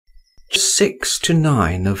6 to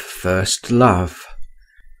 9 of First Love.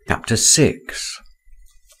 Chapter 6.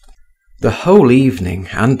 The whole evening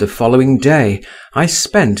and the following day I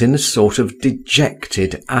spent in a sort of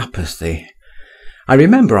dejected apathy. I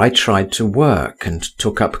remember I tried to work and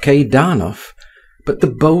took up Keidanov, but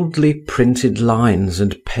the boldly printed lines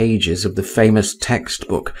and pages of the famous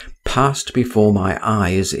textbook passed before my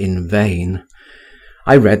eyes in vain.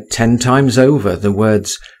 I read 10 times over the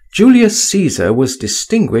words, "Julius Caesar was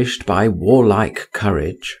distinguished by warlike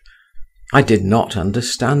courage." I did not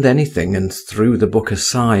understand anything and threw the book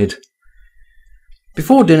aside.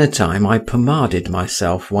 Before dinner time I pomaded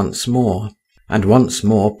myself once more, and once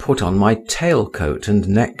more put on my tailcoat and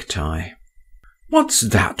necktie. "What's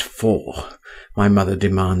that for?" my mother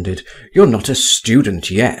demanded. "You're not a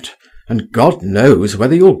student yet, and God knows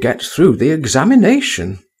whether you'll get through the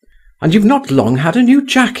examination. And you've not long had a new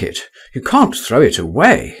jacket. You can't throw it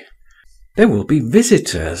away." "There will be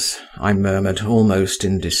visitors," I murmured, almost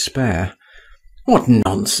in despair. "What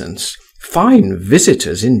nonsense! Fine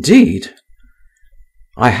visitors indeed!"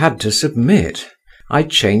 I had to submit. I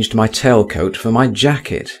changed my tailcoat for my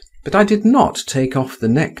jacket, but I did not take off the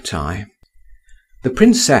necktie. The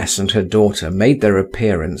princess and her daughter made their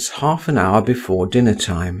appearance half an hour before dinner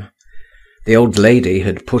time. The old lady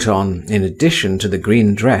had put on, in addition to the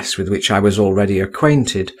green dress with which I was already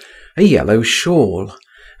acquainted, a yellow shawl,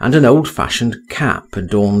 and an old-fashioned cap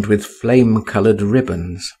adorned with flame-coloured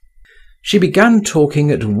ribbons. She began talking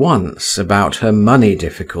at once about her money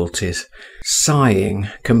difficulties, sighing,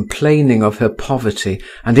 complaining of her poverty,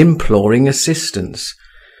 and imploring assistance.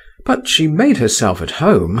 But she made herself at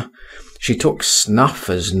home. She took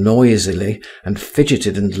snuff as noisily, and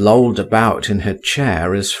fidgeted and lolled about in her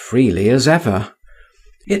chair as freely as ever.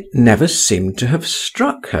 It never seemed to have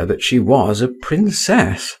struck her that she was a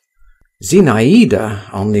princess.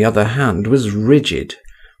 Zinaïda, on the other hand, was rigid,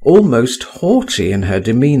 almost haughty in her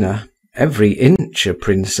demeanour, every inch a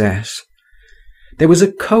princess. There was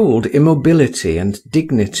a cold immobility and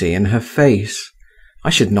dignity in her face.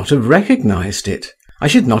 I should not have recognized it. I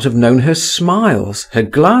should not have known her smiles, her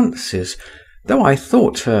glances, though I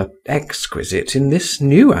thought her exquisite in this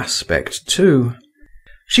new aspect too.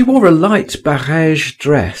 She wore a light barège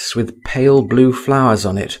dress with pale blue flowers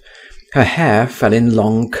on it. Her hair fell in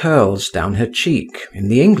long curls down her cheek, in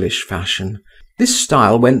the English fashion. This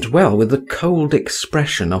style went well with the cold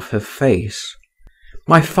expression of her face.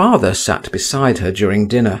 My father sat beside her during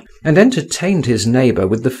dinner, and entertained his neighbour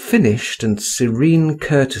with the finished and serene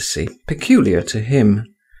courtesy peculiar to him.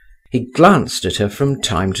 He glanced at her from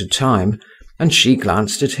time to time, and she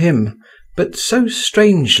glanced at him, but so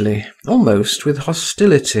strangely, almost with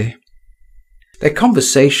hostility. Their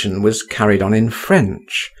conversation was carried on in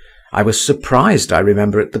French. I was surprised, I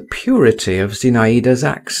remember, at the purity of Zinaïda's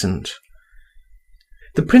accent.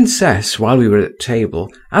 The princess, while we were at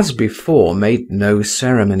table, as before, made no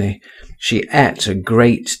ceremony. She ate a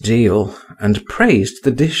great deal, and praised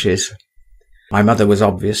the dishes. My mother was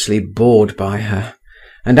obviously bored by her,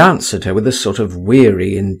 and answered her with a sort of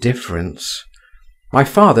weary indifference. My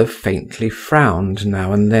father faintly frowned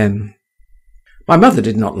now and then. My mother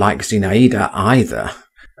did not like Zinaïda either.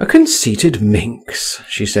 "A conceited minx,"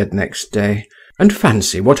 she said next day. "And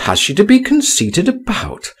fancy, what has she to be conceited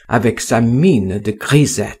about, avec sa mine de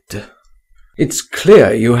grisette?" "It's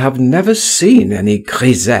clear you have never seen any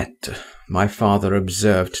grisette," my father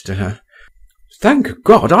observed to her. "Thank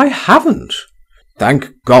God I haven't." "Thank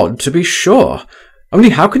God, to be sure. Only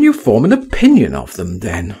how can you form an opinion of them,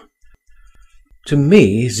 then?" To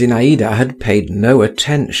me, Zinaïda had paid no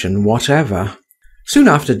attention whatever. Soon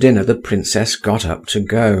after dinner the princess got up to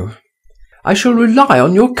go. "I shall rely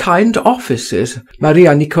on your kind offices,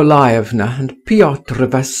 Maria Nikolaevna and Pyotr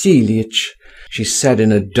Vassilievich," she said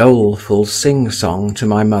in a doleful sing-song to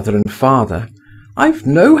my mother and father. "I've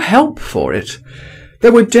no help for it.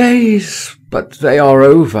 There were days, but they are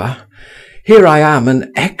over. Here I am,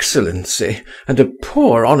 an excellency, and a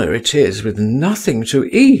poor honour it is, with nothing to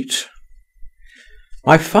eat."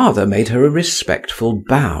 My father made her a respectful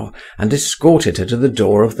bow, and escorted her to the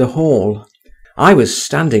door of the hall. I was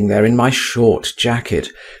standing there in my short jacket,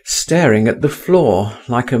 staring at the floor,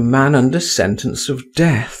 like a man under sentence of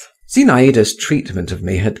death. Zinaïda's treatment of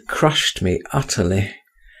me had crushed me utterly.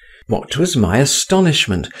 What was my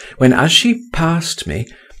astonishment, when as she passed me,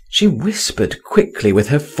 she whispered quickly with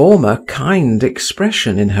her former kind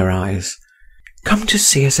expression in her eyes, "Come to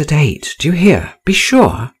see us at 8, do you hear? Be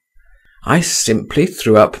sure." I simply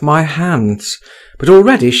threw up my hands, but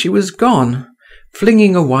already she was gone,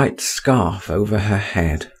 flinging a white scarf over her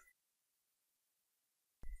head.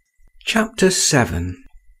 Chapter 7.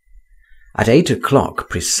 At 8 o'clock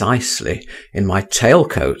precisely, in my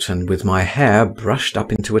tailcoat and with my hair brushed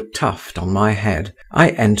up into a tuft on my head,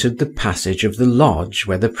 I entered the passage of the lodge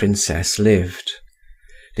where the princess lived.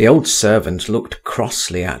 The old servant looked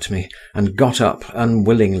crossly at me and got up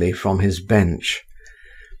unwillingly from his bench.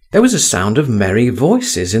 There was a sound of merry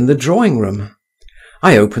voices in the drawing-room.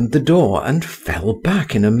 I opened the door and fell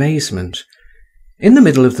back in amazement. In the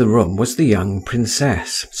middle of the room was the young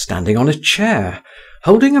princess, standing on a chair,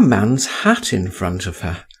 holding a man's hat in front of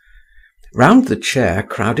her. Round the chair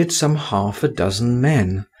crowded some half a dozen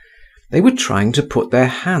men. They were trying to put their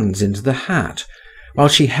hands into the hat, while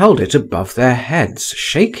she held it above their heads,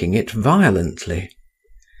 shaking it violently.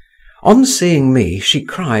 On seeing me, she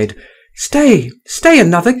cried, "Stay, stay,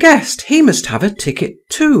 another guest! He must have a ticket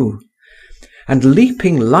too!" And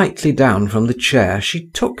leaping lightly down from the chair, she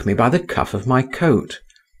took me by the cuff of my coat.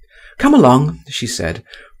 "Come along," she said.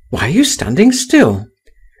 "Why are you standing still?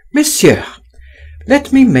 Monsieur,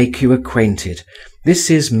 let me make you acquainted.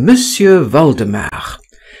 This is Monsieur Voldemar,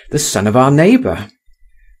 the son of our neighbour.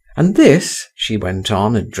 And this," she went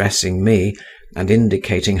on, addressing me, and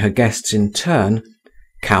indicating her guests in turn,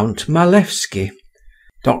 "Count Malevsky,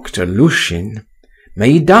 Dr. Lushin,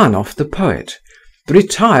 Meidanov the poet, the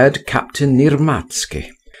retired Captain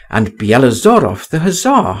Nirmatsky, and Bielozorov the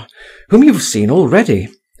hussar, whom you've seen already.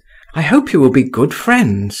 I hope you will be good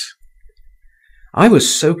friends." I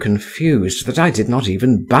was so confused that I did not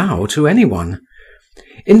even bow to anyone.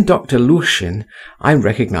 In Dr. Lushin I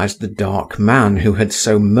recognized the dark man who had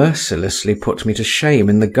so mercilessly put me to shame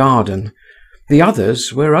in the garden. The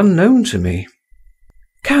others were unknown to me.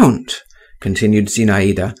 "Count," continued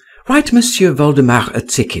Zinaïda, "write Monsieur Voldemar a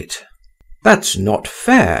ticket." "That's not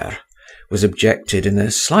fair," was objected in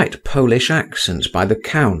a slight Polish accent by the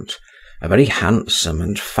Count, a very handsome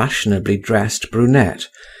and fashionably dressed brunette,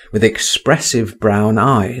 with expressive brown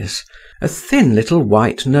eyes, a thin little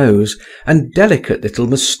white nose, and delicate little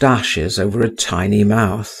moustaches over a tiny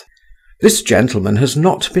mouth. "This gentleman has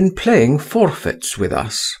not been playing forfeits with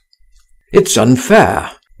us." "It's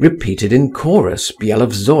unfair," repeated in chorus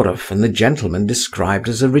Bielozorov and the gentleman described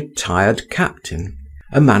as a retired captain,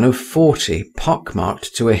 a man of 40,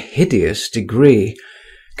 pockmarked to a hideous degree,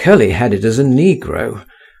 curly-headed as a negro,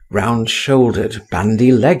 round-shouldered,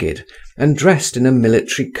 bandy-legged, and dressed in a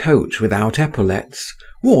military coat without epaulets,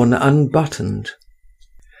 worn unbuttoned.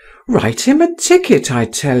 "Write him a ticket, I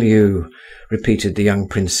tell you," repeated the young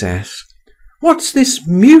princess. "What's this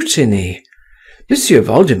mutiny? Monsieur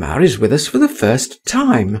Voldemar is with us for the first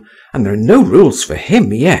time, and there are no rules for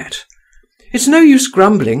him yet. It's no use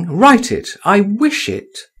grumbling. Write it. I wish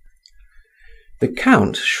it." The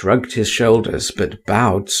Count shrugged his shoulders, but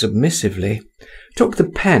bowed submissively, took the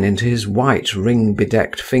pen into his white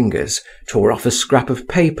ring-bedecked fingers, tore off a scrap of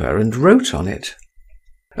paper and wrote on it.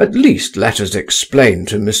 "At least let us explain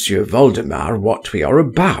to Monsieur Voldemar what we are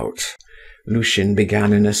about," Lushin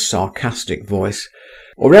began in a sarcastic voice,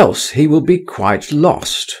 "or else he will be quite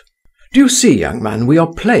lost. Do you see, young man, we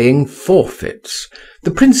are playing forfeits.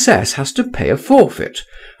 The princess has to pay a forfeit,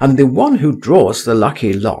 and the one who draws the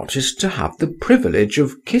lucky lot is to have the privilege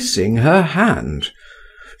of kissing her hand.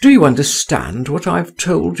 Do you understand what I've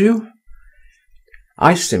told you?"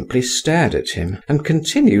 I simply stared at him, and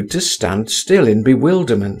continued to stand still in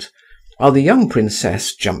bewilderment, while the young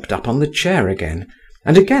princess jumped up on the chair again,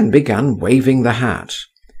 and again began waving the hat.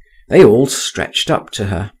 They all stretched up to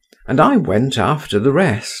her, and I went after the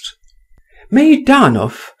rest.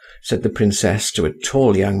 "Meidanov," said the princess to a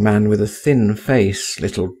tall young man with a thin face,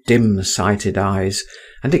 little dim-sighted eyes,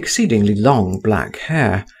 and exceedingly long black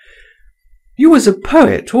hair, "you as a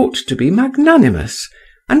poet ought to be magnanimous,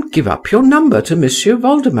 and give up your number to Monsieur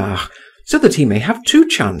Voldemar, so that he may have 2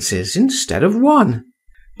 chances instead of 1.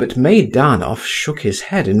 But Meidanov shook his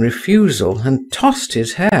head in refusal, and tossed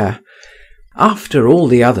his hair. After all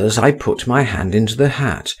the others I put my hand into the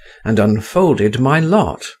hat, and unfolded my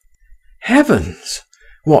lot. Heavens!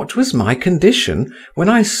 What was my condition when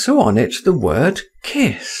I saw on it the word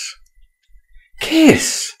kiss?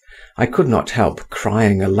 "Kiss!" I could not help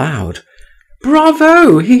crying aloud.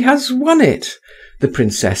 "Bravo! He has won it!" the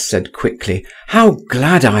princess said quickly. "How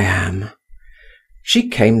glad I am!" She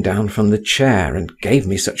came down from the chair and gave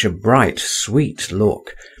me such a bright, sweet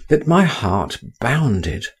look that my heart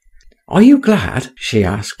bounded. "Are you glad?" she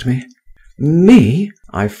asked me. "Me?"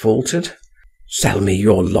 I faltered. "Sell me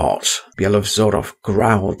your lot," Bielozorov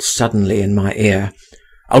growled suddenly in my ear.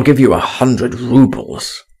 "I'll give you 100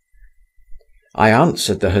 roubles." I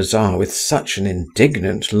answered the hussar with such an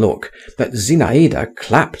indignant look that Zinaïda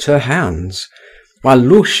clapped her hands, while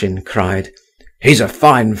Lushin cried, "He's a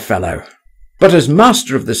fine fellow!" "But as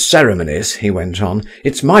master of the ceremonies," he went on,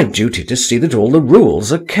 "it's my duty to see that all the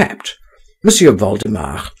rules are kept. Monsieur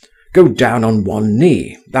Voldemar, go down on one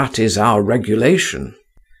knee. That is our regulation."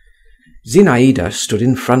 Zinaïda stood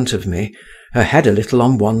in front of me, her head a little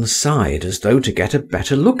on one side, as though to get a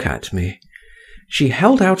better look at me. She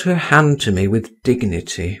held out her hand to me with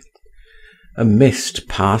dignity. A mist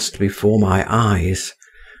passed before my eyes.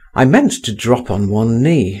 I meant to drop on one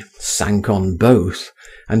knee, sank on both,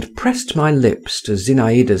 and pressed my lips to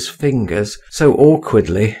Zinaïda's fingers so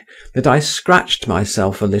awkwardly that I scratched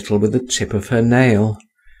myself a little with the tip of her nail.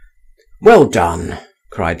 "Well done!"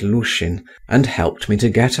 cried Lushin, and helped me to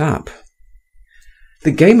get up.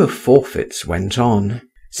 The game of forfeits went on.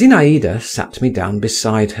 Zinaïda sat me down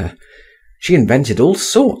beside her. She invented all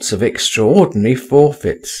sorts of extraordinary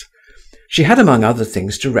forfeits. She had among other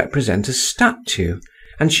things to represent a statue,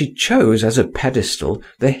 and she chose as a pedestal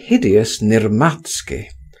the hideous Nirmatsky,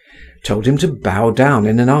 told him to bow down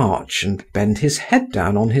in an arch and bend his head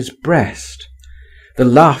down on his breast. The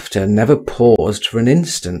laughter never paused for an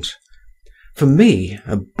instant. For me,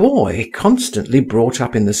 a boy constantly brought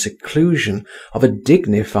up in the seclusion of a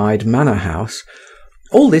dignified manor-house,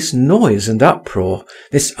 all this noise and uproar,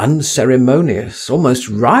 this unceremonious, almost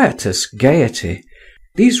riotous gaiety,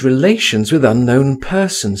 these relations with unknown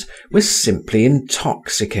persons, were simply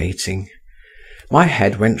intoxicating. My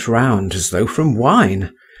head went round as though from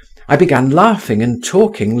wine. I began laughing and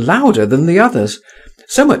talking louder than the others,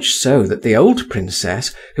 so much so that the old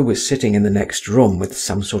princess, who was sitting in the next room with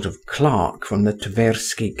some sort of clerk from the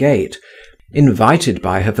Tversky gate, invited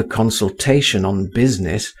by her for consultation on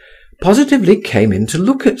business, positively came in to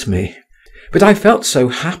look at me. But I felt so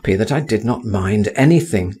happy that I did not mind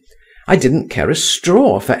anything. I didn't care a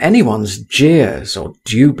straw for anyone's jeers or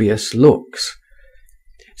dubious looks.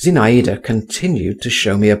 Zinaïda continued to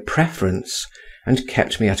show me a preference, and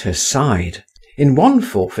kept me at her side. In one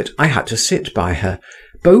forfeit I had to sit by her,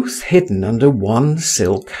 both hidden under one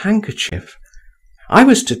silk handkerchief. I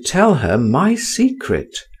was to tell her my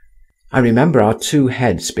secret. I remember our two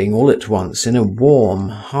heads being all at once in a warm,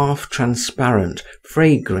 half-transparent,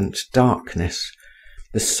 fragrant darkness.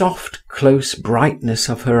 The soft, close brightness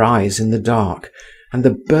of her eyes in the dark, and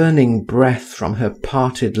the burning breath from her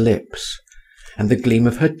parted lips, and the gleam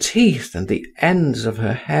of her teeth and the ends of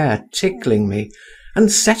her hair tickling me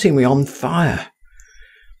and setting me on fire.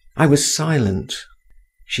 I was silent.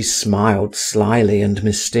 She smiled slyly and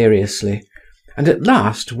mysteriously, and at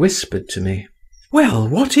last whispered to me, "Well,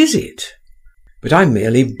 what is it?" But I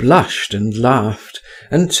merely blushed and laughed,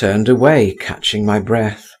 and turned away, catching my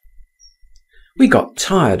breath. We got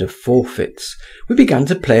tired of forfeits. We began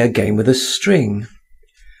to play a game with a string.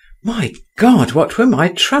 My God, what were my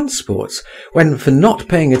transports when, for not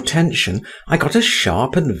paying attention, I got a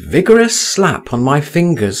sharp and vigorous slap on my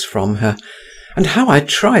fingers from her, and how I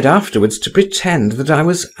tried afterwards to pretend that I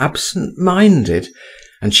was absent-minded,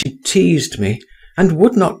 and she teased me, and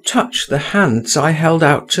would not touch the hands I held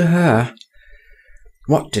out to her.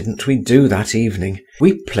 What didn't we do that evening?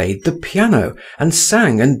 We played the piano, and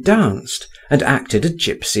sang and danced, and acted a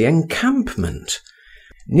gypsy encampment.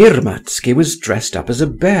 Nirmatsky was dressed up as a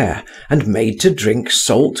bear, and made to drink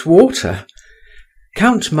salt water.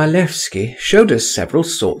 Count Malevsky showed us several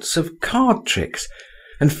sorts of card tricks,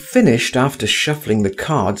 and finished after shuffling the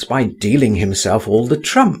cards by dealing himself all the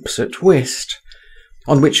trumps at whist,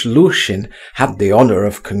 on which Lushin had the honour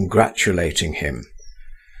of congratulating him.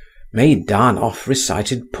 Meidanov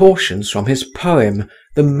recited portions from his poem,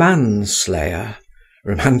 The Manslayer.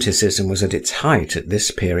 Romanticism was at its height at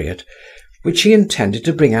this period, which he intended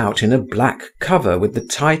to bring out in a black cover with the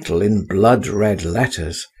title in blood-red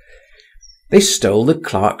letters. They stole the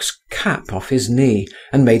clerk's cap off his knee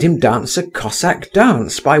and made him dance a Cossack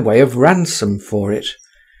dance by way of ransom for it.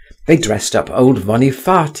 They dressed up old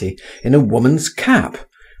Vonifaty in a woman's cap,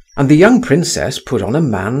 and the young princess put on a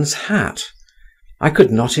man's hat. I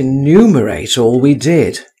could not enumerate all we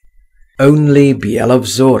did. Only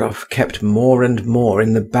Byelovzorov kept more and more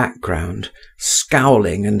in the background,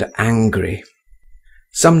 scowling and angry.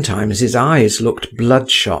 Sometimes his eyes looked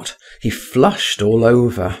bloodshot, he flushed all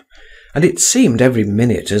over, and it seemed every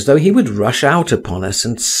minute as though he would rush out upon us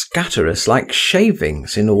and scatter us like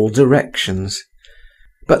shavings in all directions.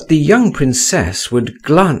 But the young princess would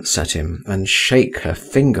glance at him and shake her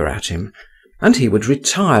finger at him, and he would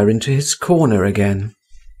retire into his corner again.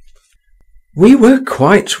 We were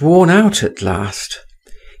quite worn out at last.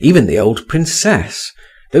 Even the old princess,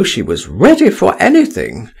 though she was ready for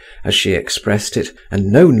anything, as she expressed it,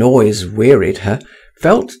 and no noise wearied her,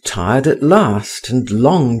 felt tired at last, and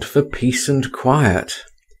longed for peace and quiet.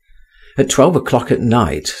 At 12 o'clock at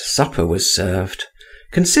night supper was served.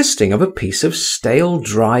 consisting of a piece of stale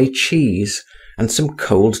dry cheese and some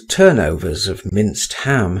cold turnovers of minced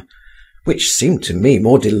ham, which seemed to me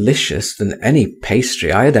more delicious than any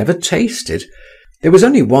pastry I had ever tasted. There was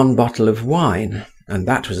only one bottle of wine, and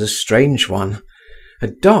that was a strange one, a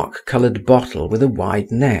dark-coloured bottle with a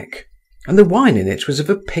wide neck, and the wine in it was of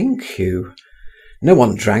a pink hue. No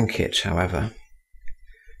one drank it, however.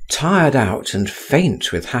 Tired out and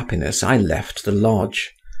faint with happiness, I left the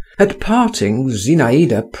lodge. At parting,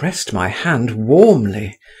 Zinaïda pressed my hand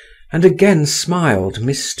warmly, and again smiled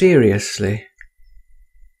mysteriously.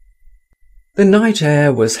 The night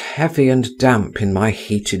air was heavy and damp in my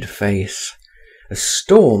heated face. A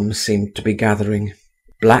storm seemed to be gathering.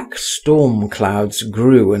 Black storm clouds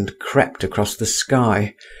grew and crept across the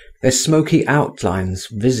sky, their smoky outlines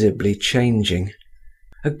visibly changing.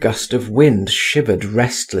 A gust of wind shivered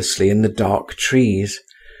restlessly in the dark trees,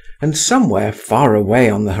 and somewhere far away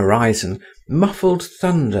on the horizon muffled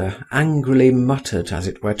thunder angrily muttered as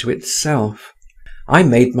it were to itself. I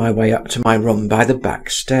made my way up to my room by the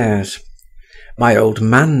back stairs. My old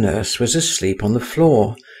man-nurse was asleep on the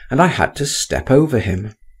floor, and I had to step over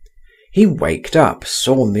him. He waked up,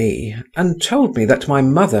 saw me, and told me that my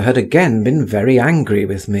mother had again been very angry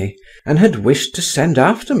with me, and had wished to send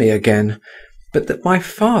after me again, but that my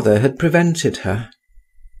father had prevented her.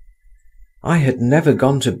 I had never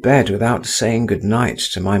gone to bed without saying good night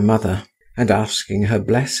to my mother, and asking her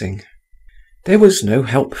blessing. There was no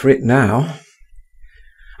help for it now.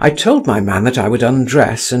 I told my man that I would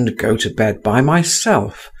undress and go to bed by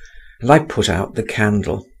myself, and I put out the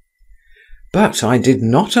candle. But I did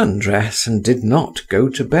not undress and did not go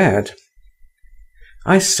to bed.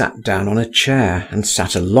 I sat down on a chair and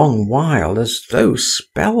sat a long while as though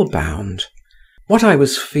spellbound. What I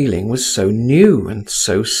was feeling was so new and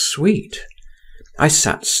so sweet. I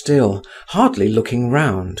sat still, hardly looking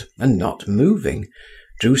round, and not moving,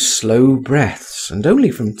 drew slow breaths, and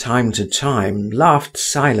only from time to time laughed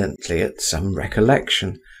silently at some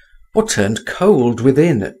recollection, or turned cold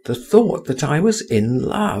within at the thought that I was in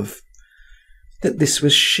love, that this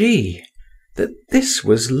was she, that this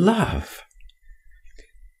was love.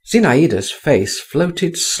 Zinaïda's face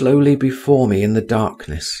floated slowly before me in the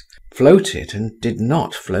darkness, floated and did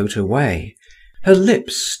not float away. Her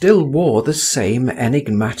lips still wore the same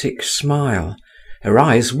enigmatic smile. Her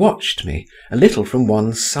eyes watched me, a little from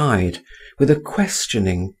one side, with a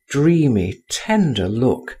questioning, dreamy, tender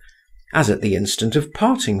look, as at the instant of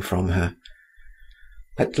parting from her.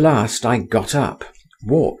 At last I got up,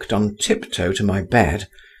 walked on tiptoe to my bed,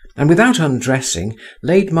 and without undressing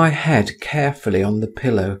laid my head carefully on the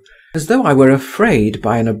pillow, as though I were afraid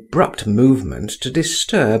by an abrupt movement to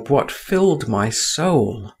disturb what filled my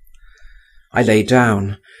soul. I lay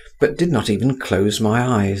down, but did not even close my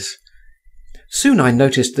eyes. Soon I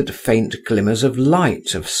noticed that faint glimmers of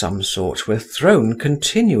light of some sort were thrown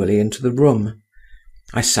continually into the room.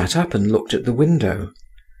 I sat up and looked at the window.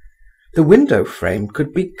 The window frame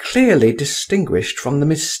could be clearly distinguished from the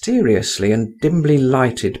mysteriously and dimly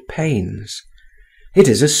lighted panes. It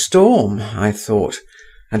is a storm, I thought,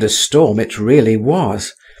 and a storm it really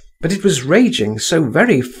was, but it was raging so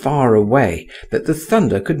very far away that the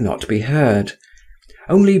thunder could not be heard.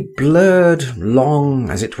 Only blurred, long,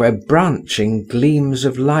 as it were branching gleams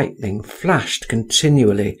of lightning flashed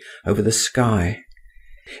continually over the sky.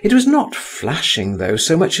 It was not flashing, though,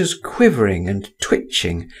 so much as quivering and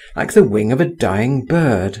twitching like the wing of a dying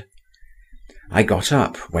bird. I got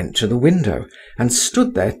up, went to the window, and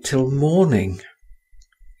stood there till morning.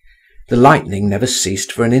 The lightning never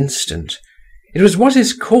ceased for an instant. It was what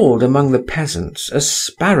is called among the peasants a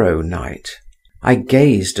sparrow night. I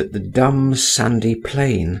gazed at the dumb sandy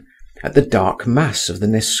plain, at the dark mass of the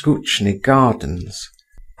Neskutchny gardens,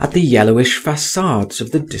 at the yellowish facades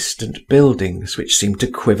of the distant buildings, which seemed to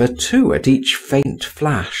quiver too at each faint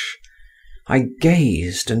flash. I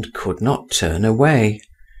gazed and could not turn away.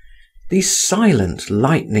 These silent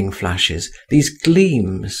lightning flashes, these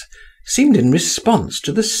gleams, seemed in response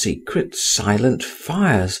to the secret silent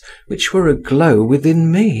fires which were aglow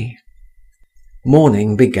within me.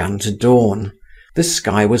 Morning began to dawn. The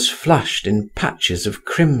sky was flushed in patches of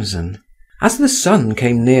crimson. As the sun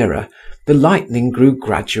came nearer, the lightning grew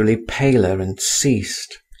gradually paler and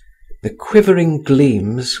ceased. The quivering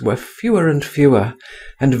gleams were fewer and fewer,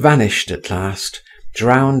 and vanished at last,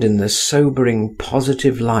 drowned in the sobering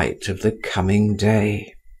positive light of the coming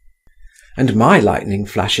day. And my lightning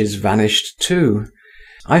flashes vanished too.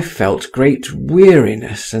 I felt great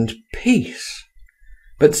weariness and peace.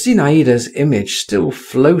 But Zinaïda's image still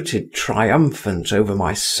floated triumphant over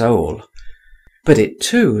my soul. But it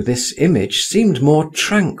too, this image, seemed more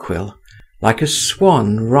tranquil, Like a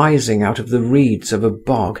swan rising out of the reeds of a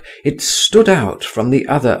bog, it stood out from the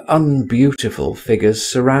other unbeautiful figures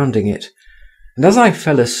surrounding it, and as I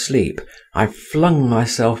fell asleep I flung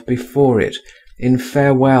myself before it in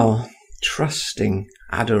farewell, trusting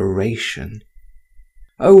adoration.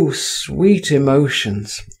 Oh, sweet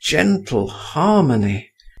emotions, gentle harmony,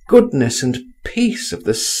 goodness and peace of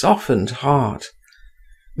the softened heart,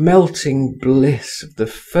 melting bliss of the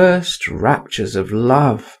first raptures of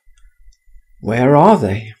love. Where are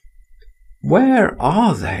they? Where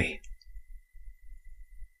are they?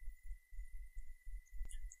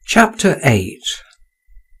 Chapter 8.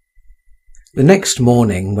 The next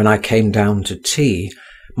morning, when I came down to tea,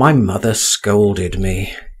 my mother scolded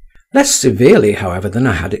me. Less severely, however, than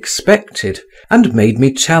I had expected, and made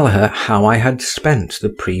me tell her how I had spent the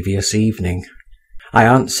previous evening. I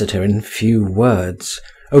answered her in few words,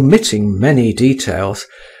 omitting many details,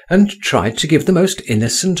 and tried to give the most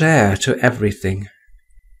innocent air to everything.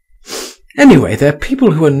 "Anyway, they're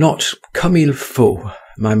people who are not comme il faut,"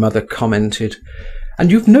 my mother commented,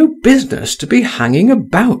 "and you've no business to be hanging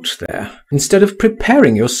about there, instead of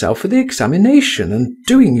preparing yourself for the examination and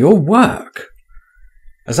doing your work."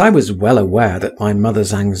 As I was well aware that my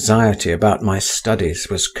mother's anxiety about my studies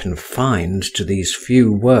was confined to these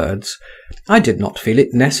few words, I did not feel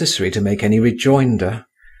it necessary to make any rejoinder.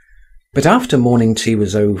 But after morning tea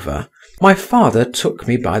was over, my father took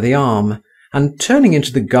me by the arm, and turning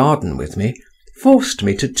into the garden with me, forced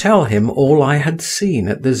me to tell him all I had seen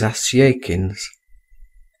at the Zasyekins'.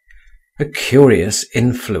 A curious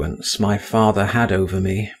influence my father had over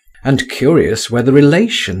me, and curious were the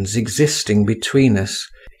relations existing between us.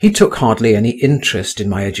 He took hardly any interest in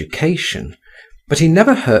my education, but he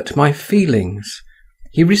never hurt my feelings.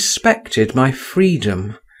 He respected my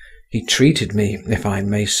freedom. He treated me, if I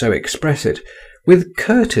may so express it, with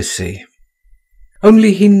courtesy.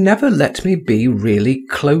 Only he never let me be really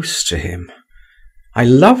close to him. I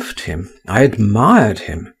loved him, I admired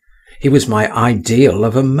him. He was my ideal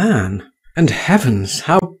of a man. And heavens,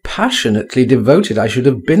 how passionately devoted I should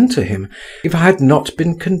have been to him if I had not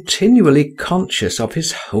been continually conscious of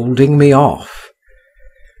his holding me off.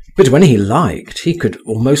 But when he liked, he could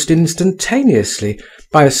almost instantaneously,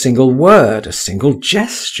 by a single word, a single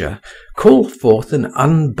gesture, call forth an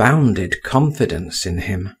unbounded confidence in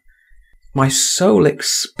him. My soul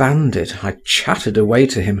expanded, I chattered away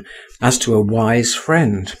to him as to a wise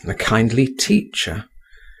friend, a kindly teacher.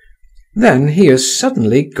 Then he as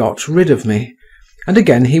suddenly got rid of me, and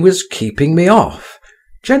again he was keeping me off,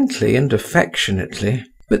 gently and affectionately,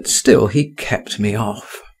 but still he kept me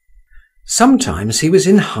off. Sometimes he was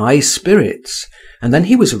in high spirits, and then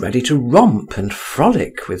he was ready to romp and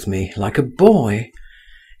frolic with me like a boy.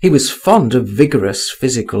 He was fond of vigorous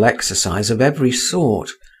physical exercise of every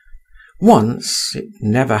sort. Once, it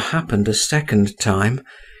never happened a second time,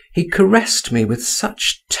 he caressed me with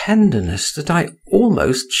such tenderness that I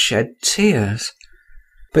almost shed tears.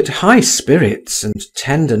 But high spirits and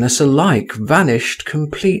tenderness alike vanished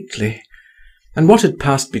completely, and what had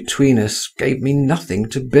passed between us gave me nothing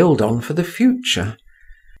to build on for the future.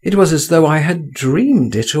 It was as though I had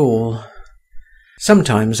dreamed it all.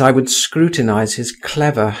 Sometimes I would scrutinize his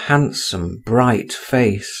clever, handsome, bright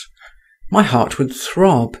face. My heart would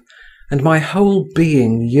throb, and my whole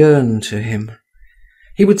being yearn to him.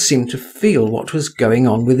 He would seem to feel what was going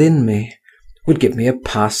on within me, would give me a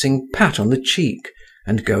passing pat on the cheek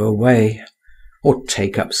and go away, or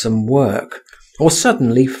take up some work, or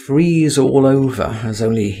suddenly freeze all over as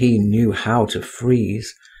only he knew how to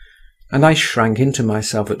freeze, and I shrank into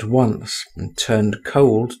myself at once and turned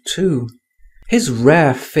cold too. His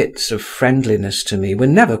rare fits of friendliness to me were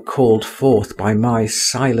never called forth by my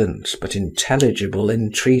silent but intelligible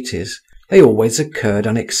entreaties. They always occurred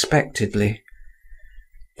unexpectedly.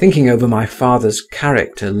 Thinking over my father's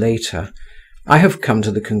character later, I have come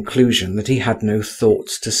to the conclusion that he had no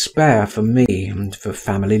thoughts to spare for me and for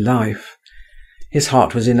family life. His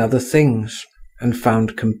heart was in other things, and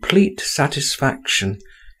found complete satisfaction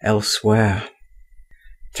elsewhere.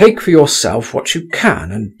 Take for yourself what you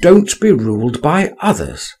can, and don't be ruled by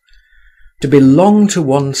others. To belong to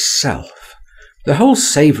oneself, the whole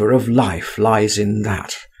savour of life lies in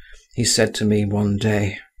that, he said to me one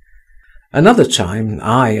day. Another time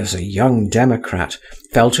I, as a young democrat,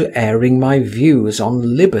 fell to airing my views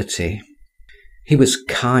on liberty. He was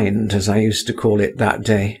kind, as I used to call it that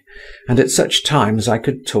day, and at such times I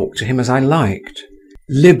could talk to him as I liked.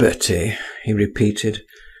 "Liberty," he repeated.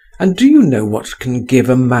 "And do you know what can give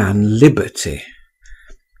a man liberty?"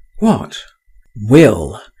 "What?"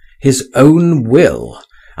 "Will, his own will,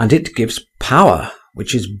 and it gives power,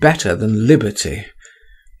 which is better than liberty.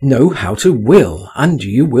 Know how to will, and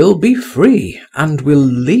you will be free, and will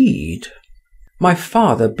lead. My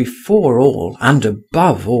father before all, and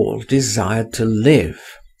above all, desired to live.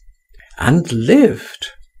 And lived.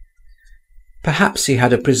 Perhaps he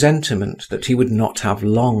had a presentiment that he would not have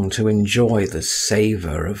long to enjoy the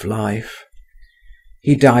savour of life.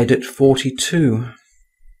 He died at 42.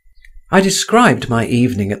 I described my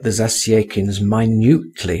evening at the Zasyekins'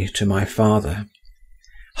 minutely to my father.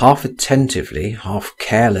 Half attentively, half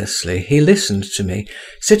carelessly, he listened to me,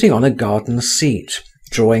 sitting on a garden seat,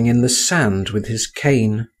 drawing in the sand with his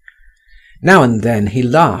cane. Now and then he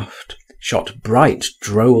laughed, shot bright,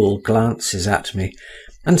 droll glances at me,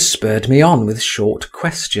 and spurred me on with short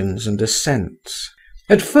questions and assents.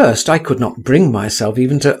 At first I could not bring myself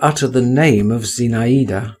even to utter the name of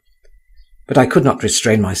Zinaïda. But I could not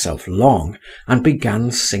restrain myself long, and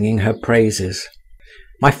began singing her praises.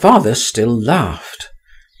 My father still laughed.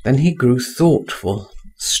 Then he grew thoughtful,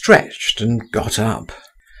 stretched, and got up.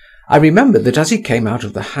 I remembered that as he came out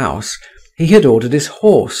of the house, he had ordered his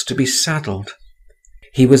horse to be saddled.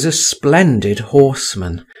 He was a splendid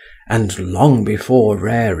horseman, and long before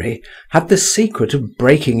Rarey had the secret of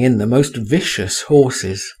breaking in the most vicious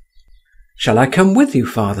horses. "Shall I come with you,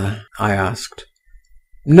 father?" I asked.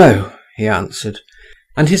 "No," he answered,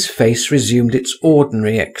 and his face resumed its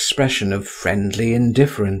ordinary expression of friendly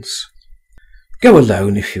indifference. "Go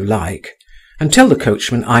alone if you like, and tell the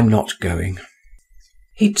coachman I'm not going."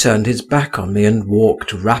 He turned his back on me and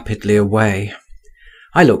walked rapidly away.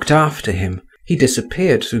 I looked after him. He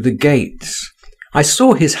disappeared through the gates. I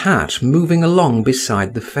saw his hat moving along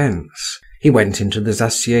beside the fence. He went into the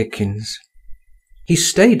Zasyekins'. He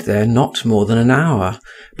stayed there not more than an hour,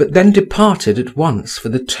 but then departed at once for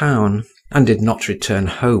the town, and did not return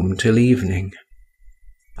home till evening.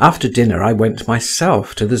 After dinner I went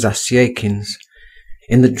myself to the Zasyekins'.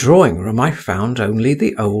 In the drawing-room I found only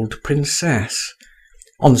the old princess.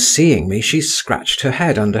 On seeing me she scratched her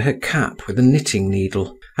head under her cap with a knitting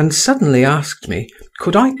needle, and suddenly asked me,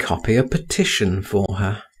 could I copy a petition for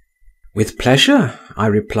her? "With pleasure," I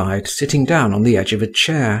replied, sitting down on the edge of a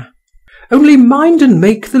chair. "Only mind and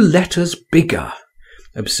make the letters bigger,"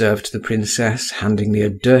 observed the princess, handing me a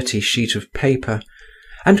dirty sheet of paper.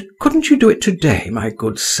 "And couldn't you do it today, my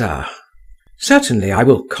good sir?" "Certainly, I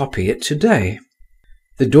will copy it today."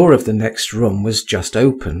 The door of the next room was just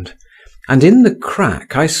opened, and in the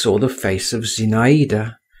crack I saw the face of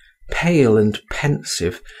Zinaïda, pale and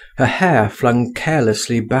pensive, her hair flung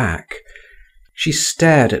carelessly back. She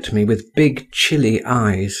stared at me with big chilly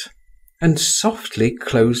eyes, and softly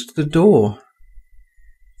closed the door.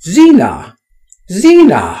 "Zina!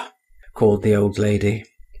 Zina!" called the old lady.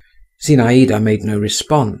 Zinaïda made no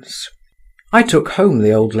response. I took home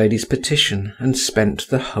the old lady's petition and spent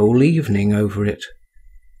the whole evening over it.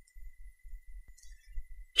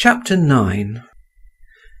 Chapter 9.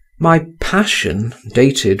 My passion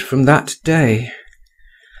dated from that day.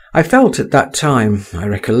 I felt at that time, I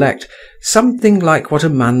recollect, something like what a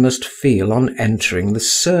man must feel on entering the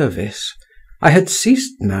service. I had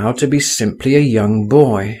ceased now to be simply a young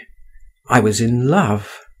boy. I was in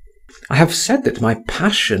love. I have said that my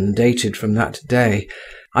passion dated from that day.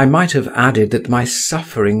 I might have added that my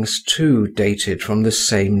sufferings too dated from the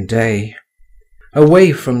same day.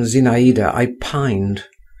 Away from Zinaïda I pined.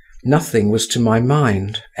 Nothing was to my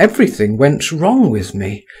mind. Everything went wrong with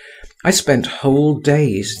me. I spent whole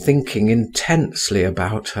days thinking intensely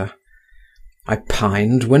about her. I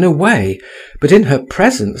pined when away, but in her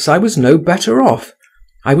presence I was no better off.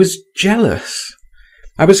 I was jealous.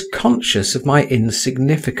 I was conscious of my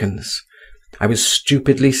insignificance. I was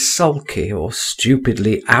stupidly sulky or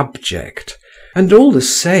stupidly abject, and all the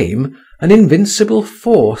same an invincible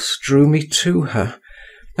force drew me to her,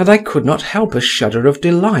 and I could not help a shudder of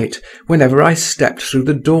delight whenever I stepped through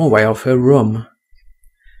the doorway of her room.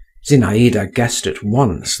 Zinaïda guessed at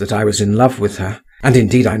once that I was in love with her, and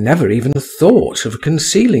indeed I never even thought of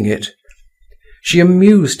concealing it. She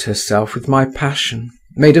amused herself with my passion,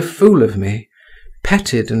 made a fool of me,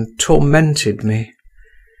 petted and tormented me.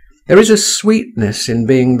 There is a sweetness in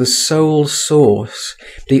being the sole source,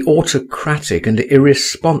 the autocratic and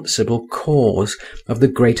irresponsible cause of the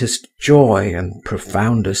greatest joy and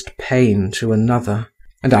profoundest pain to another,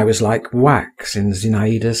 and I was like wax in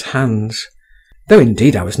Zinaïda's hands. Though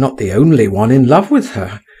indeed I was not the only one in love with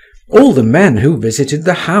her. All the men who visited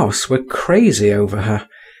the house were crazy over her,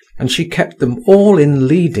 and she kept them all in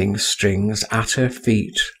leading strings at her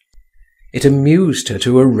feet. It amused her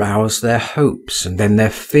to arouse their hopes and then their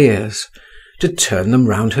fears, to turn them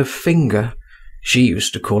round her finger. She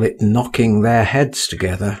used to call it knocking their heads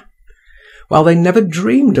together, while they never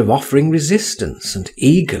dreamed of offering resistance and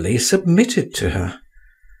eagerly submitted to her.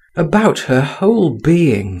 About her whole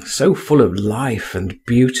being, so full of life and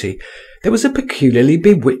beauty, there was a peculiarly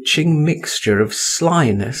bewitching mixture of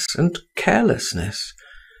slyness and carelessness,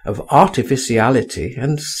 of artificiality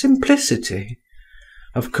and simplicity,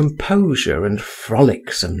 of composure and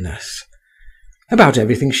frolicsomeness. About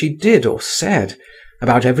everything she did or said,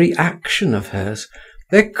 about every action of hers,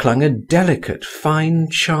 there clung a delicate, fine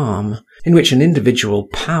charm, in which an individual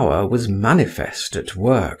power was manifest at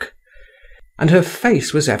work. And her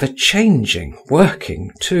face was ever changing,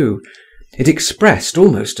 working too. It expressed,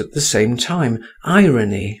 almost at the same time,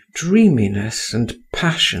 irony, dreaminess, and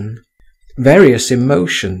passion. Various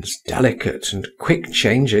emotions, delicate and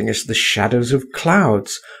quick-changing as the shadows of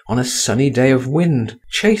clouds on a sunny day of wind,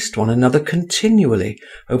 chased one another continually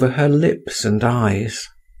over her lips and eyes.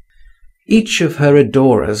 Each of her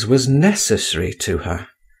adorers was necessary to her.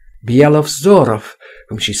 Byelovzorov,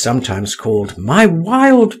 whom she sometimes called "my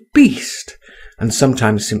wild beast," and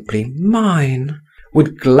sometimes simply "mine,"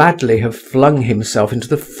 would gladly have flung himself into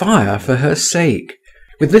the fire for her sake.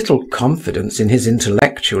 With little confidence in his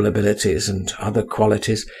intellectual abilities and other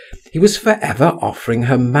qualities, he was forever offering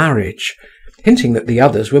her marriage, hinting that the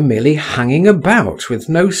others were merely hanging about with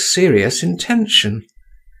no serious intention.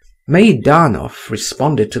 Meidanov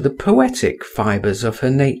responded to the poetic fibres of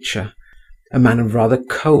her nature. A man of rather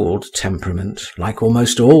cold temperament, like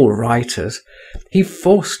almost all writers, he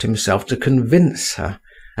forced himself to convince her,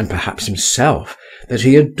 and perhaps himself, that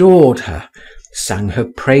he adored her, sang her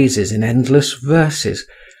praises in endless verses,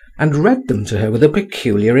 and read them to her with a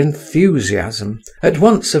peculiar enthusiasm, at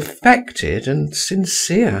once affected and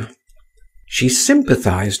sincere. She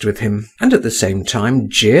sympathized with him, and at the same time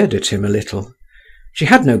jeered at him a little. She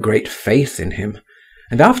had no great faith in him,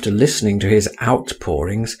 and after listening to his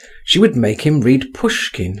outpourings, she would make him read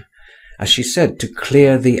Pushkin, as she said, to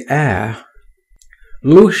clear the air.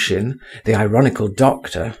 Lushin, the ironical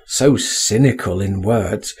doctor, so cynical in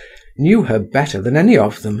words, knew her better than any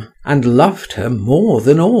of them, and loved her more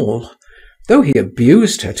than all, though he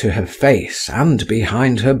abused her to her face and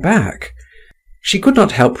behind her back. She could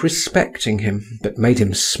not help respecting him, but made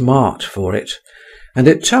him smart for it, and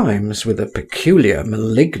at times, with a peculiar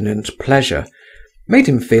malignant pleasure, made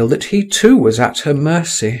him feel that he too was at her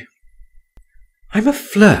mercy. "I'm a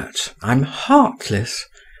flirt, I'm heartless,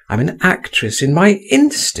 I'm an actress in my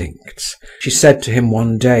instincts," she said to him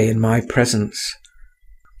one day in my presence.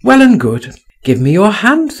 "Well and good. Give me your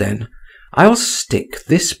hand then. I'll stick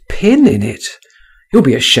this pin in it. You'll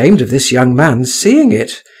be ashamed of this young man seeing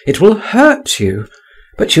it. It will hurt you.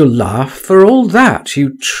 But you'll laugh for all that,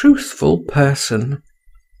 you truthful person."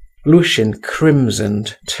 Lushin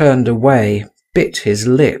crimsoned, turned away, bit his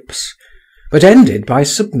lips, but ended by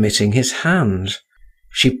submitting his hand.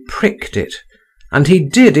 She pricked it, and he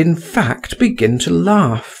did in fact begin to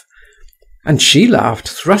laugh. And she laughed,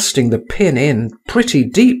 thrusting the pin in pretty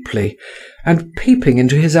deeply, and peeping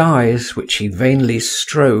into his eyes, which he vainly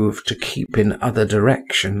strove to keep in other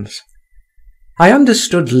directions. I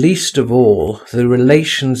understood least of all the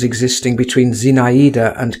relations existing between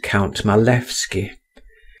Zinaïda and Count Malevsky.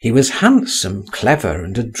 He was handsome, clever,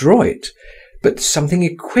 and adroit, but something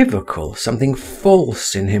equivocal, something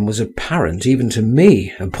false in him was apparent even to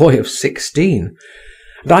me, a boy of 16,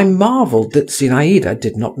 and I marvelled that Zinaïda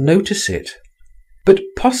did not notice it. But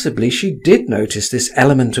possibly she did notice this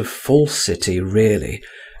element of falsity really,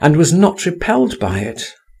 and was not repelled by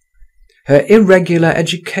it. Her irregular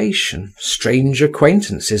education, strange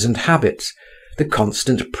acquaintances and habits, the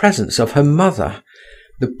constant presence of her mother,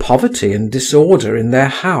 the poverty and disorder in their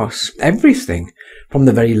house, everything, from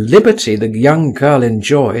the very liberty the young girl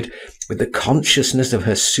enjoyed, with the consciousness of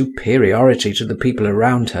her superiority to the people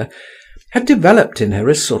around her, had developed in her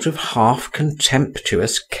a sort of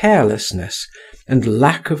half-contemptuous carelessness and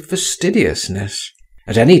lack of fastidiousness.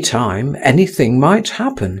 At any time, anything might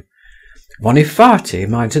happen. Vonifaty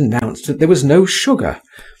might announce that there was no sugar,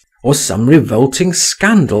 or some revolting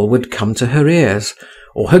scandal would come to her ears,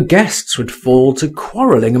 or her guests would fall to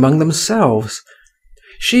quarrelling among themselves.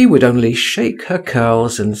 She would only shake her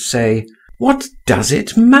curls and say, "What does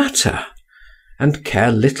it matter?" and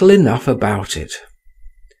care little enough about it.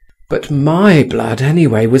 But my blood,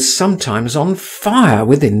 anyway, was sometimes on fire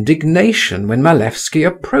with indignation when Malevsky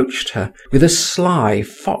approached her, with a sly,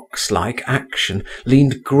 fox-like action,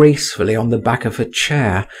 leaned gracefully on the back of her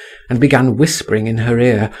chair, and began whispering in her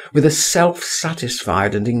ear with a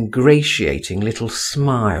self-satisfied and ingratiating little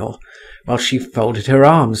smile, while she folded her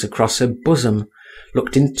arms across her bosom,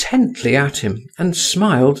 looked intently at him, and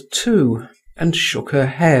smiled too, and shook her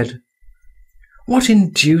head. "What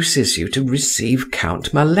induces you to receive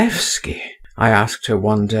Count Malevsky?" I asked her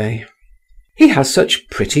one day. "He has such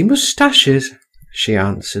pretty moustaches." she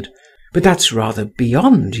answered. "But that's rather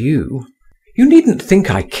beyond you. You needn't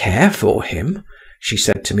think I care for him," she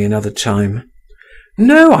said to me another time.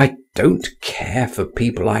 "No, I don't care for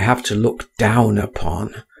people I have to look down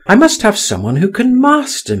upon. I must have someone who can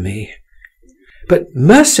master me. But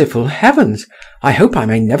merciful heavens, I hope I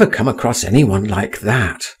may never come across anyone like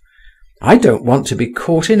that. I don't want to be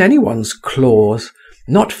caught in anyone's claws,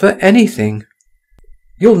 not for anything."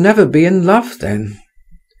 "You'll never be in love, then?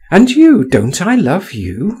 And you, don't I love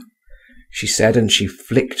you?" she said, and she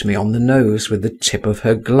flicked me on the nose with the tip of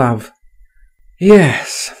her glove.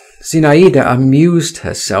 Yes, Zinaïda amused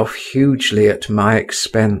herself hugely at my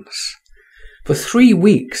expense. For 3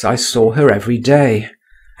 weeks I saw her every day,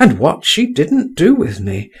 and what she didn't do with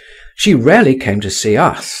me! She rarely came to see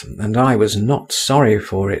us, and I was not sorry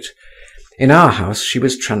for it. In our house she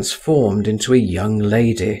was transformed into a young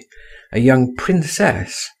lady, a young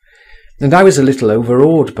princess, and I was a little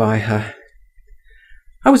overawed by her.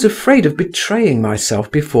 I was afraid of betraying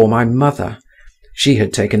myself before my mother. She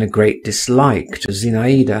had taken a great dislike to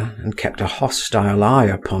Zinaïda and kept a hostile eye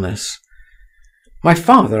upon us. My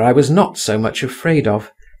father I was not so much afraid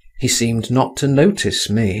of. He seemed not to notice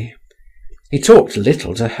me. He talked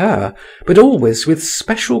little to her, but always with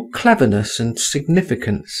special cleverness and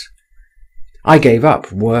significance. I gave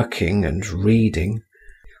up working and reading.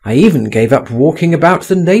 I even gave up walking about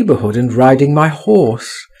the neighbourhood and riding my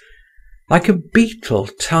horse. Like a beetle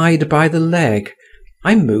tied by the leg,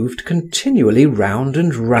 I moved continually round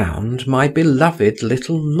and round my beloved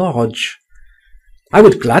little lodge. I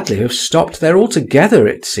would gladly have stopped there altogether,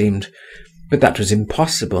 it seemed, but that was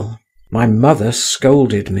impossible. My mother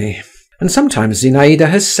scolded me, and sometimes Zinaïda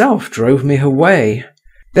herself drove me away.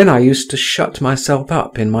 Then I used to shut myself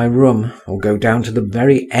up in my room, or go down to the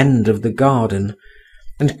very end of the garden,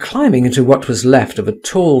 and climbing into what was left of a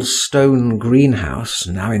tall stone greenhouse,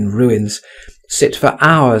 now in ruins, sit for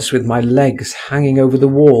hours with my legs hanging over the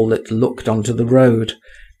wall that looked onto the road,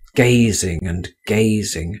 gazing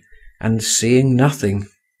and seeing nothing.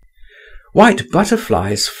 White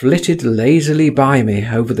butterflies flitted lazily by me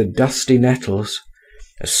over the dusty nettles.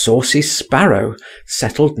 A saucy sparrow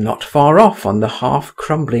settled not far off on the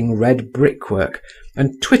half-crumbling red brickwork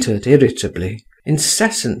and twittered irritably,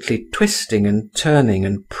 incessantly twisting and turning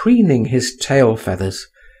and preening his tail feathers.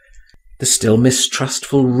 The still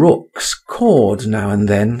mistrustful rooks cawed now and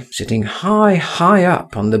then, sitting high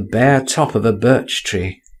up on the bare top of a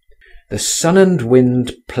birch-tree. The sun and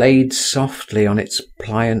wind played softly on its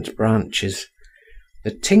pliant branches.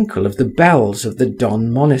 The tinkle of the bells of the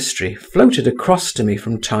Don monastery floated across to me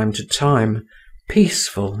from time to time,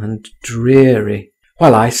 peaceful and dreary,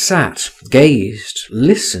 while I sat, gazed,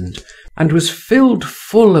 listened, and was filled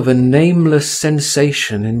full of a nameless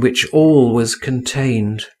sensation in which all was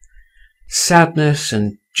contained. Sadness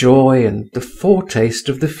and joy and the foretaste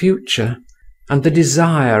of the future, and the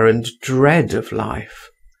desire and dread of life.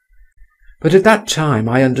 But at that time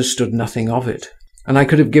I understood nothing of it, and I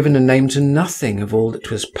could have given a name to nothing of all that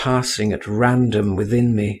was passing at random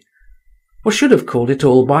within me, or should have called it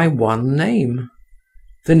all by one name,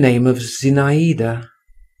 the name of Zinaïda.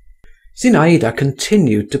 Zinaïda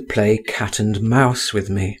continued to play cat and mouse with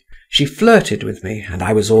me. She flirted with me, and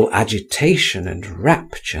I was all agitation and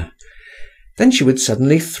rapture. Then she would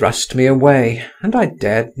suddenly thrust me away, and I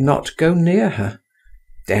dared not go near her,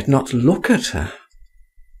 dared not look at her.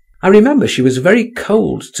 I remember she was very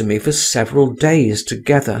cold to me for several days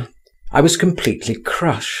together. I was completely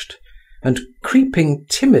crushed, and creeping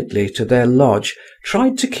timidly to their lodge,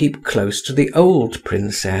 tried to keep close to the old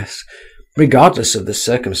princess, regardless of the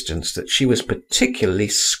circumstance that she was particularly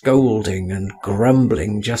scolding and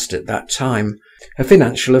grumbling just at that time. Her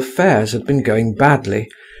financial affairs had been going badly,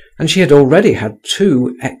 and she had already had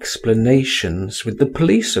 2 explanations with the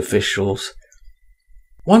police officials.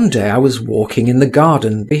 One day I was walking in the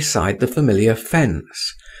garden beside the familiar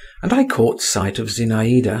fence, and I caught sight of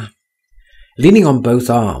Zinaïda. Leaning on both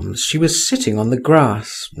arms, she was sitting on the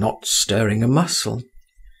grass, not stirring a muscle.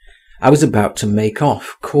 I was about to make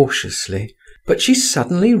off cautiously, but she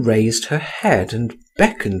suddenly raised her head and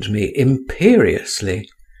beckoned me imperiously.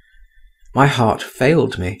 My heart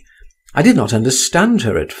failed me. I did not understand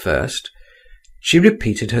her at first. She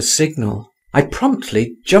repeated her signal. I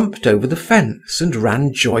promptly jumped over the fence and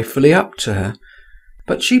ran joyfully up to her,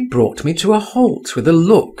 but she brought me to a halt with a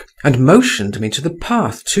look and motioned me to the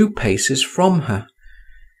path 2 paces from her.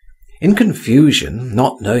 In confusion,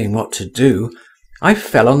 not knowing what to do, I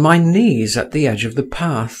fell on my knees at the edge of the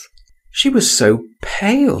path. She was so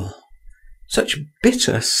pale. Such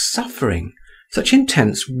bitter suffering, such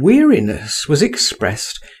intense weariness was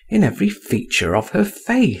expressed in every feature of her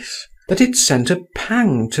face. that it sent a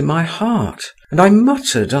pang to my heart, and I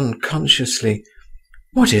muttered unconsciously,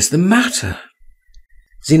 "What is the matter?"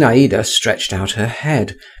 Zinaïda stretched out her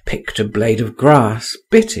head, picked a blade of grass,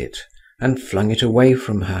 bit it, and flung it away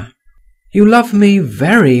from her. "You love me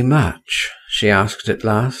very much?" she asked at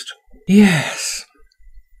last. "Yes."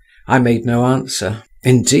 I made no answer.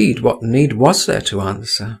 Indeed, what need was there to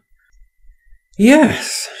answer?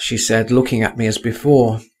 "Yes," she said, looking at me as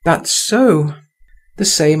before, "that's so." "The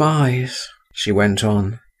same eyes," she went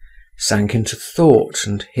on, sank into thought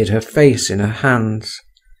and hid her face in her hands.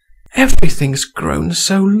 "Everything's grown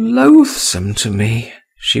so loathsome to me,"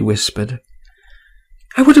 she whispered.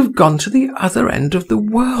 "I would have gone to the other end of the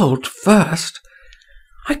world first.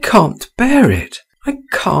 I can't bear it. I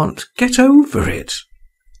can't get over it.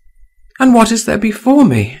 And what is there before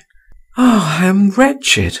me? Ah, I am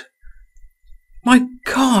wretched. My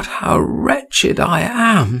God, how wretched I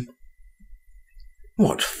am!"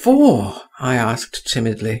 "What for?" I asked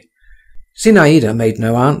timidly. Zinaïda made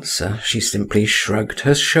no answer. She simply shrugged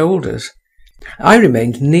her shoulders. I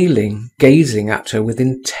remained kneeling, gazing at her with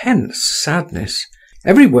intense sadness.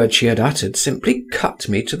 Every word she had uttered simply cut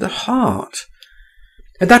me to the heart.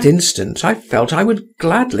 At that instant I felt I would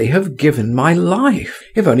gladly have given my life,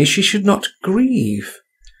 if only she should not grieve.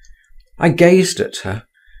 I gazed at her,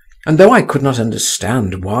 and though I could not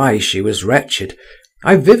understand why she was wretched,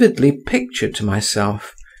 I vividly pictured to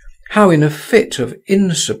myself how in a fit of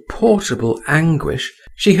insupportable anguish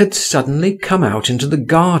she had suddenly come out into the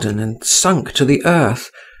garden and sunk to the earth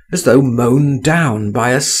as though mown down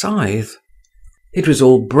by a scythe. It was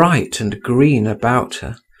all bright and green about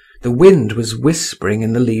her. The wind was whispering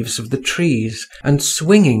in the leaves of the trees, and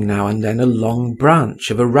swinging now and then a long branch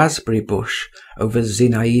of a raspberry bush over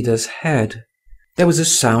Zinaïda's head. There was a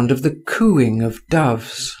sound of the cooing of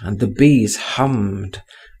doves, and the bees hummed,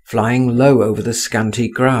 flying low over the scanty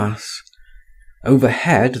grass.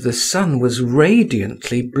 Overhead the sun was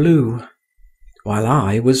radiantly blue, while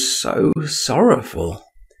I was so sorrowful.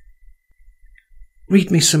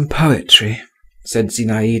 "Read me some poetry," said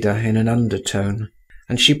Zinaïda in an undertone,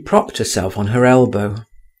 and she propped herself on her elbow.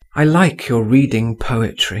 "I like your reading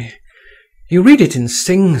poetry. You read it in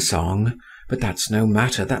sing-song, but that's no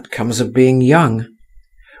matter, that comes of being young.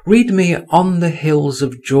 Read me On the Hills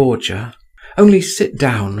of Georgia. Only sit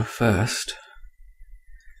down first."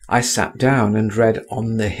 I sat down and read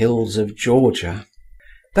On the Hills of Georgia.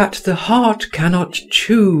 "That the heart cannot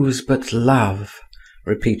choose but love,"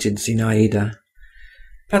 repeated Zinaïda.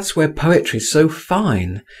 "That's where poetry's so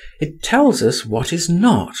fine. It tells us what is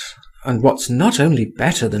not, and what's not only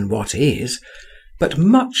better than what is, but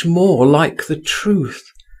much more like the truth.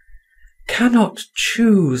 Cannot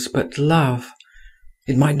choose but love.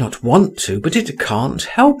 It might not want to, but it can't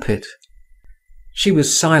help it." She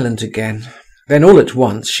was silent again. Then all at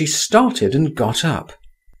once she started and got up.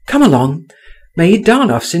 "Come along.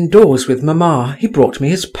 Meidanov's indoors with mamma. He brought me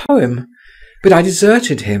his poem. But I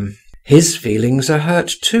deserted him. His feelings are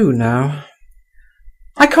hurt too now."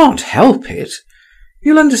 "I can't help it.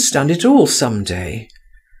 You'll understand it all some day.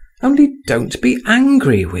 Only don't be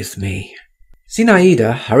angry with me."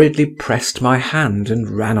 Zinaïda hurriedly pressed my hand and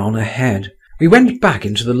ran on ahead. We went back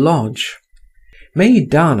into the lodge.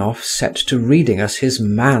 Meidanov set to reading us his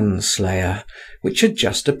Manslayer, which had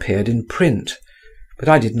just appeared in print, but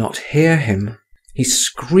I did not hear him. He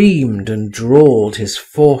screamed and drawled his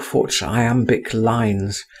 4-foot iambic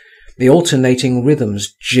lines. The alternating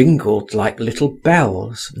rhythms jingled like little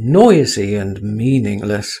bells, noisy and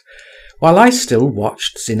meaningless, while I still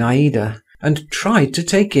watched Zinaïda, and tried to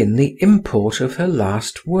take in the import of her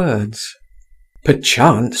last words.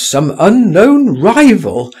 "Perchance some unknown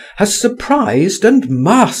rival has surprised and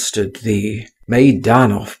mastered thee,"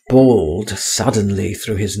 Meidanov bawled suddenly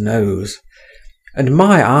through his nose. And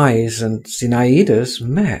my eyes and Zinaïda's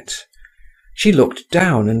met. She looked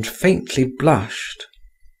down and faintly blushed.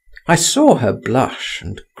 I saw her blush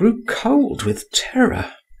and grew cold with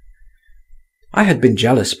terror. I had been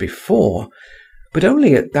jealous before, but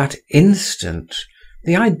only at that instant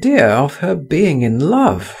the idea of her being in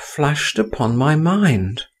love flashed upon my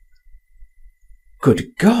mind.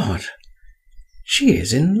 Good God! She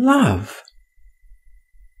is in love.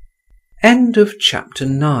 End of chapter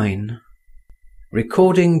 9.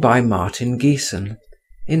 Recording by Martin Geeson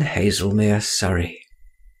in Hazelmere, Surrey.